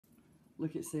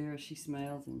Look at Sarah. She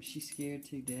smells him. She's scared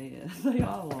to death. They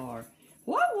all are.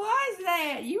 What was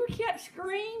that? You were kept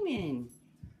screaming.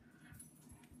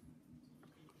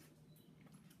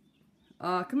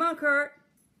 Come on, Kurt.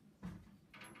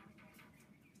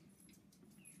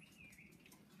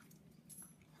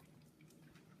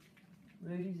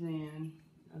 Rudy's in.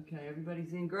 Okay,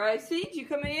 everybody's in. Gracie, did you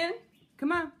come in?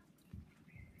 Come on.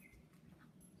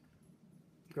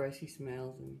 Gracie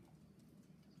smells him.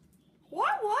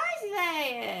 What was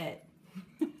that?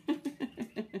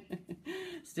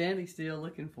 Stanley's still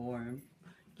looking for him.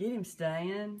 Get him,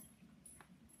 Stan.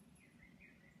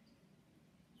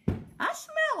 I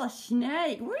smell a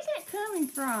snake. Where's that coming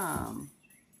from?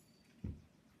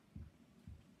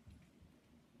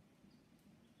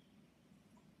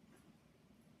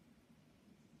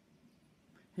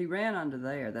 He ran under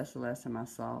there. That's the last time I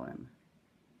saw him.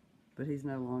 But he's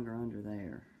no longer under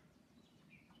there.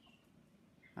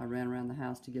 I ran around the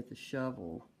house to get the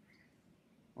shovel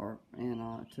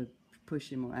to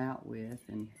push him out with,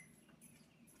 and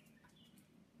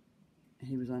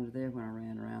he was under there when I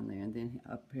ran around there, and then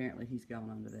apparently he's gone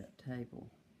under that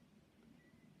table.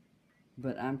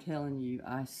 But I'm telling you,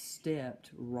 I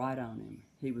stepped right on him.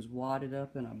 He was wadded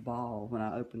up in a ball when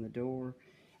I opened the door.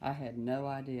 I had no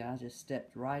idea. I just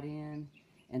stepped right in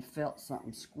and felt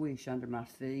something squish under my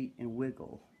feet and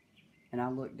wiggle. And I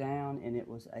looked down, and it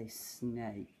was a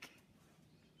snake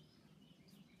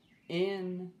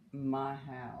in my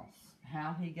house.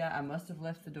 How he got, I must have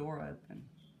left the door open.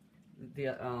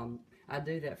 I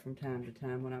do that from time to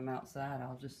time when I'm outside.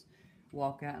 I'll just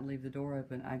walk out and leave the door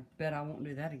open. I bet I won't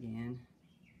do that again,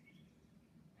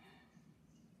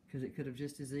 because it could have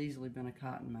just as easily been a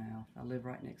cottonmouth. I live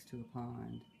right next to a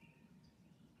pond.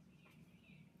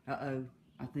 Uh-oh,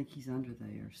 I think he's under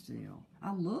there still.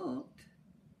 I looked.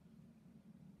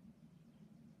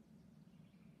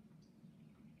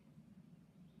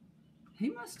 He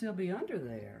must still be under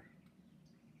there.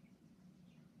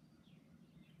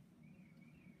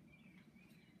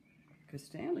 Because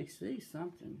Stanley sees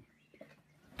something.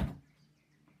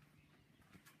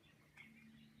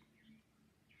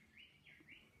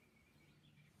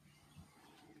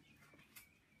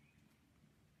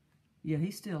 Yeah,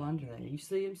 he's still under there. You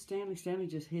see him, Stanley? Stanley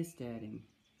just hissed at him.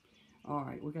 All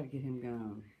right, we got to get him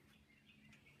gone.